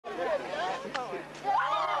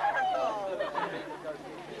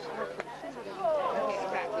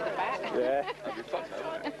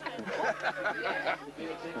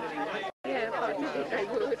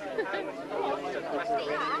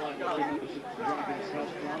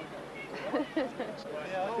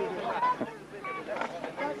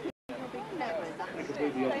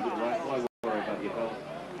Completely opposite, right? Why worry about your health?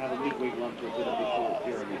 Have a midweek lunch or a bit of before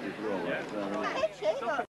pyramids as well.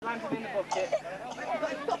 Landed in the bucket.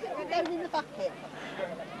 Stop it down in the bucket.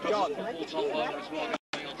 John. Oh,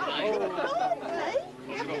 okay.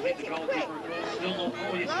 You have to hit it quick.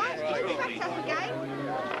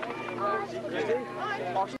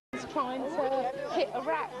 Right, She's trying to hit a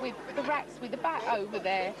rat with the rats with the bat over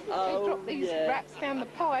there. They drop these rats down the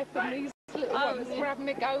pipe and these little ones were having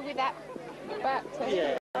a go with that bat.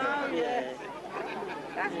 Yeah.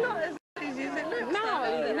 That's not as easy as it looks.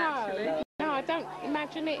 No, I don't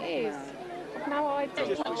imagine it is. No idea.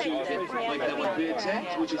 Make that one beer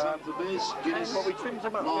tent, which is up for beers, Guinness, Well, we trimmed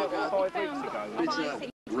them up lager, 5 weeks ago. bitter,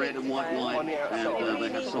 red and white wine, and they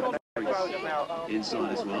have soft drinks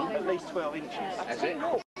inside as well. At least 12 inches. That's it?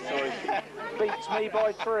 Sorry. Beats me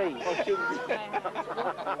by 3.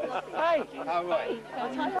 Hey! Oh, right.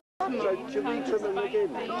 So, should we trim them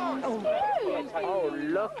again? Oh,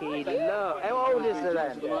 looky, look. How old is it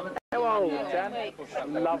then? How old, Dan?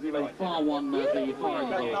 Lovely. Far one, the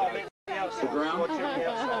higher the ground.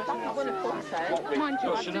 Mind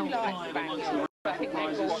you, I do Chanel like 5 bats. amongst the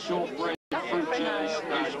recognises shortbread, fruit jazz,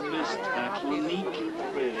 Asian mist, Clinique.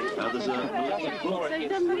 There's a molecular book.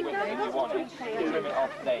 You want it, trim it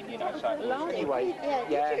off then, you know, so... Anyway,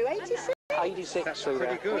 Yeah, did you? 86? 86 through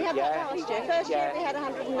there. We had that last year. First year we had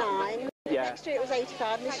 109. Yeah. Next year it was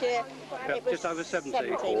 85. And this year it was just over 70.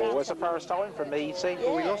 Oh, it was the first time for me, see?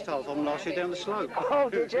 Yeah. We lost half of them last year down the slope. Oh,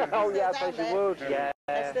 did you? Oh, yeah, I suppose you would. Yeah.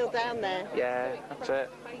 They're still down there. Yeah, that's it.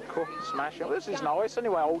 Cool, smashing. Well, this is nice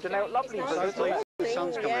anyway, holding out lovely. So pleased the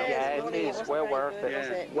sun's come out. Yeah, it is. Well worth it.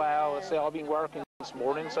 Yeah. Well, see, I've been working this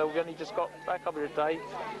morning, so we've only just got back up here today.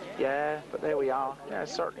 Yeah, but there we are. Yeah,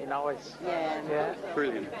 it's certainly nice. Yeah. Yeah.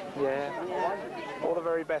 Brilliant. Yeah. All the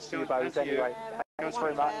very best to you both, Thank you. anyway. Thanks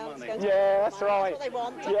very much. Money. Yeah, that's right. That's what they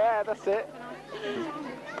want. Yeah, that's it.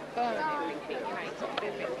 Burn everything, you know, got to be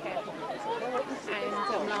a bit careful.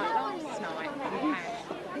 And like last night, we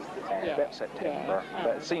had... About September,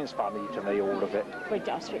 but it seems funny to me, all of it. We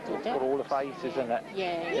just did it. Got all the faces in it.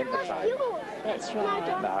 Yeah, In the same. that's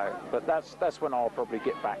right. No, but that's when I'll probably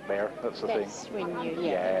get back there. That's the That's thing. when you,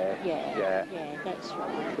 Yeah, yeah, that's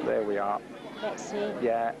right. There we are. That's it.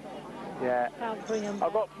 Yeah, yeah. I'll bring them I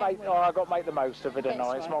got to make the most of it, and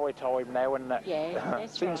That's it's right. my time now, and Yeah,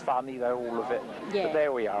 that's seems right. funny though, all of it. Yeah. But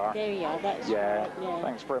there we are. There you are, that's Yeah. right. Yeah.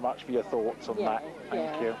 Thanks very much for your thoughts on that.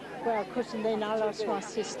 Thank you. Well, because then I lost my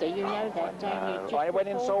sister, you know that, don't you? Just I went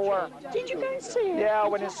and saw her. Did you go and see her? Yeah, I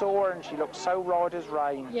went and saw her, and she looked so right as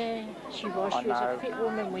rain. Yeah, she was. I She was know. a fit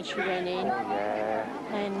woman when she went in, Yeah.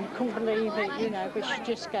 and couldn't believe it, you know, but she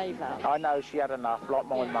just gave up. I know she had enough, like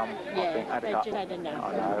my mum. I think Yeah, had they enough. just had enough.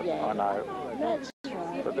 I know. Yeah. I know. That's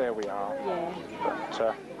right. But there we are. Yeah,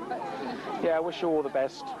 But yeah, I wish you all the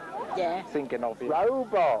best. yeah. Thinking of you.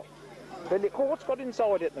 Robot. Billy, what's got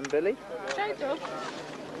inside it then, Billy? J-dog.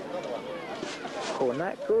 Oh, isn't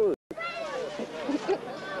that good?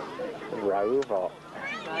 Robot.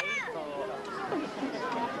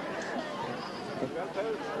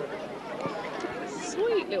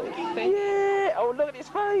 Sweet little thing. Yeah. Oh, look at his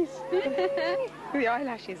face. With the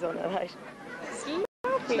eyelashes on her. It's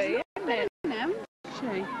lovely, isn't it? Yeah,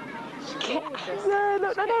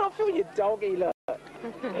 look. No, I feel your doggy, look.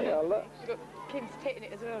 Yeah, look. Kim's petting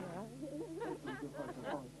it as well now.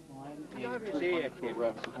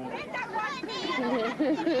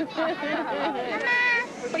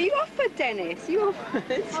 Well, you offered, Dennis. You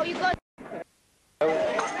offered. Oh, you got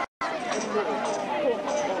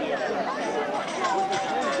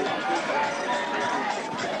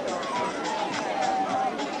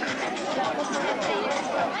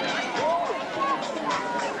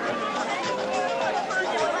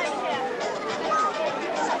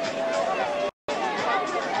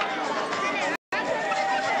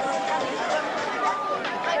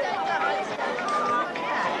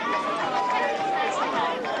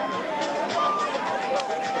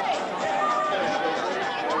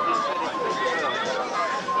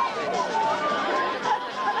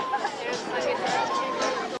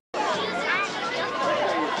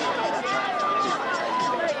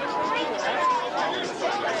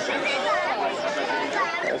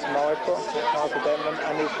Michael Denman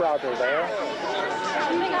and his brother there.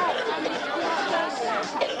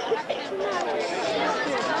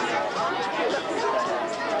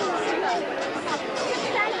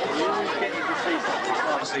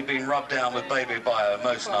 Obviously been rubbed down with baby bio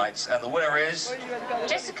most nights, and the winner is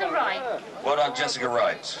Jessica Wright. well done, Jessica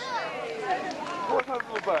Wright.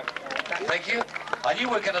 Thank you. I knew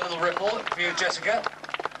we'd get a little ripple from you, Jessica.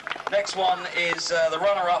 Next one is the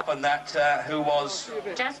runner-up, and that who was?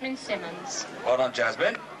 Jasmine Simmons. Well done,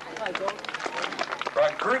 Jasmine.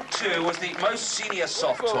 Right, Group 2 was the most senior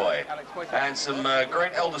soft toy, and some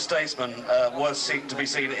great elder statesmen were to be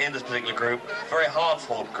seen in this particular group. Very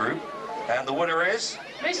hard-fought group, and the winner is?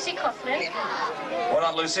 Lucy Coughlin. Well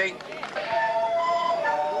done, Lucy.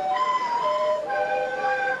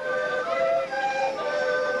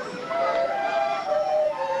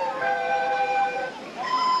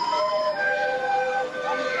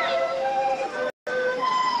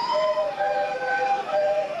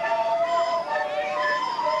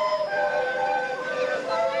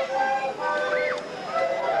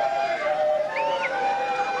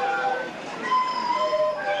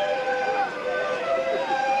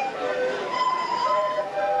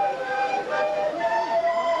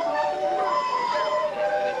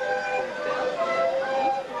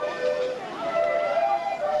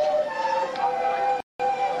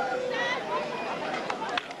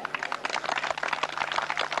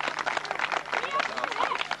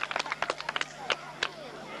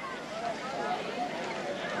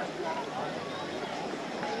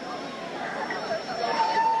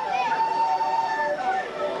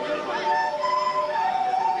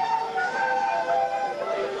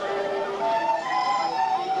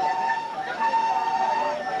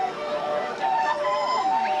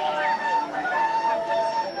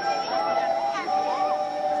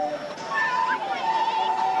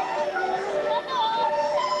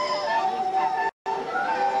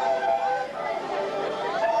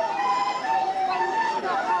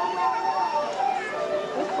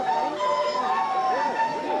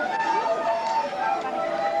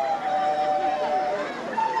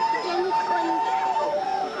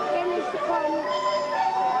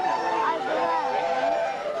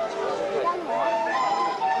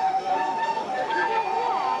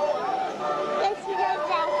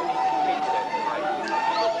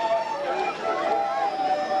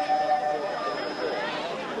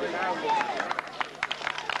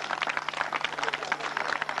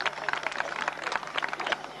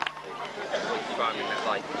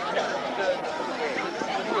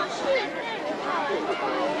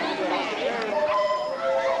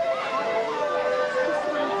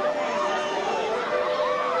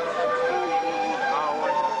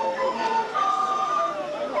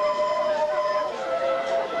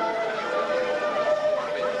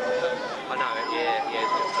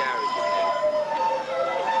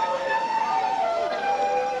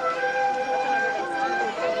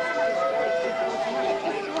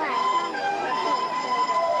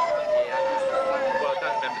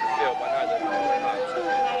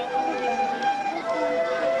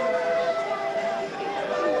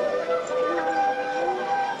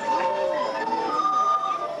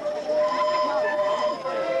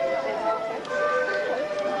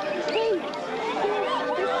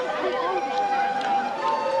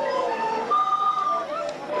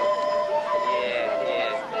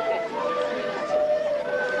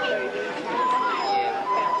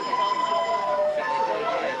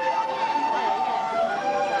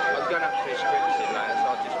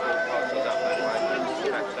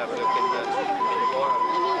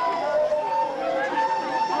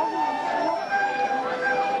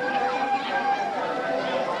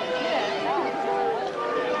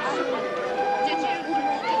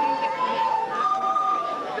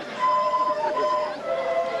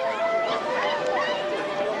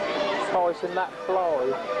 Pricing that fly.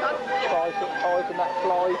 Pricing that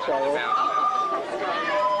fly tail.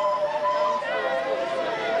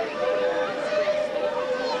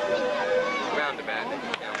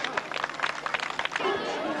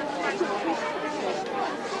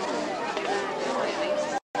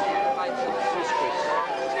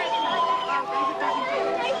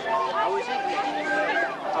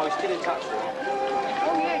 Oh, he's still in touch with her.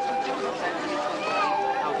 Oh, yes.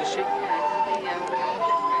 How does she?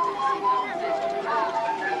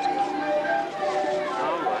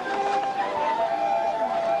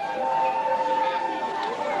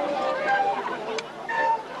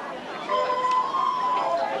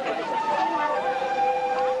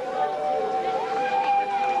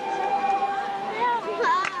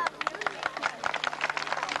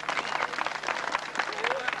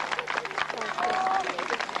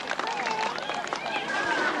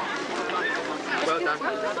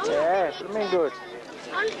 Yeah, should have been good.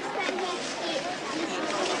 I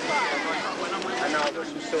know, I've got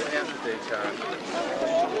some sorting out to do, Tara.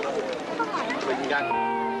 We can go.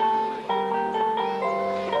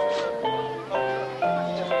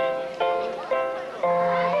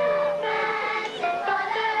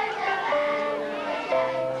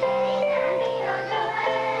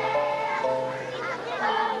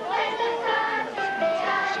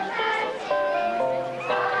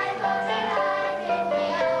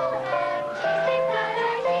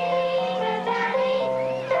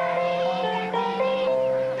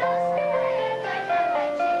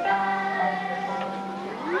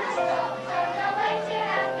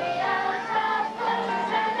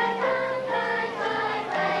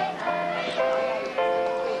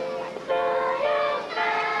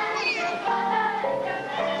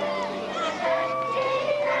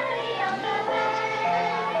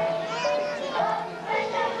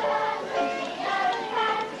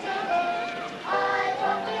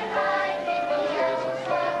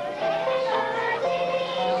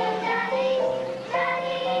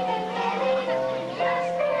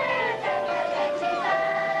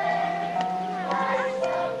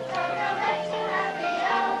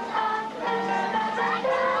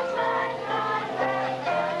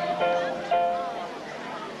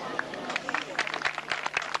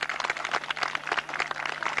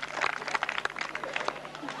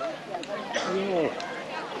 Yeah.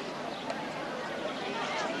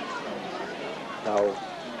 No.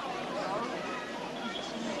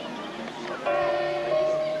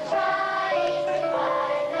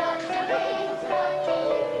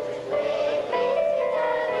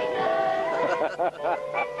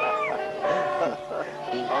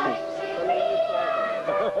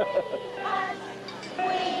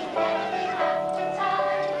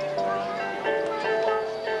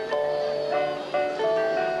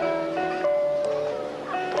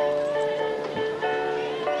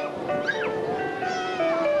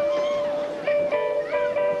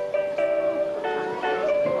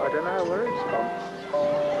 I don't know where it's gone.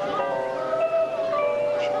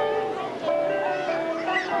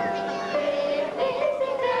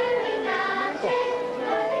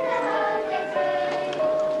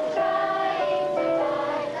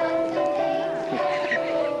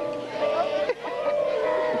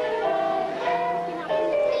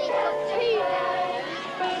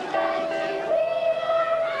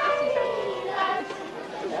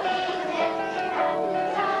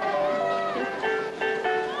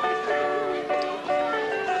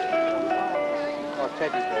 Oh,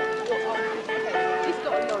 Teddy's there. He's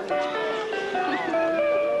got a lolly.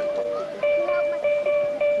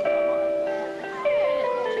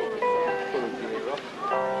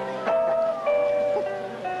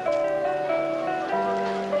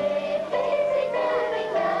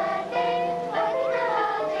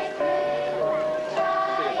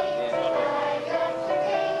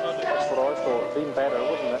 That's what I thought. It's been better,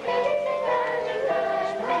 wouldn't it?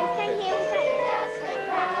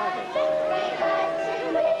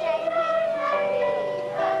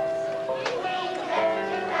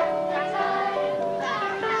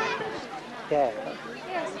 Yeah.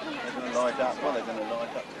 Light up. Well, they're going to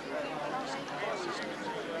light up.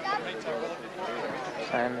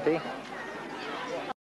 Sandy.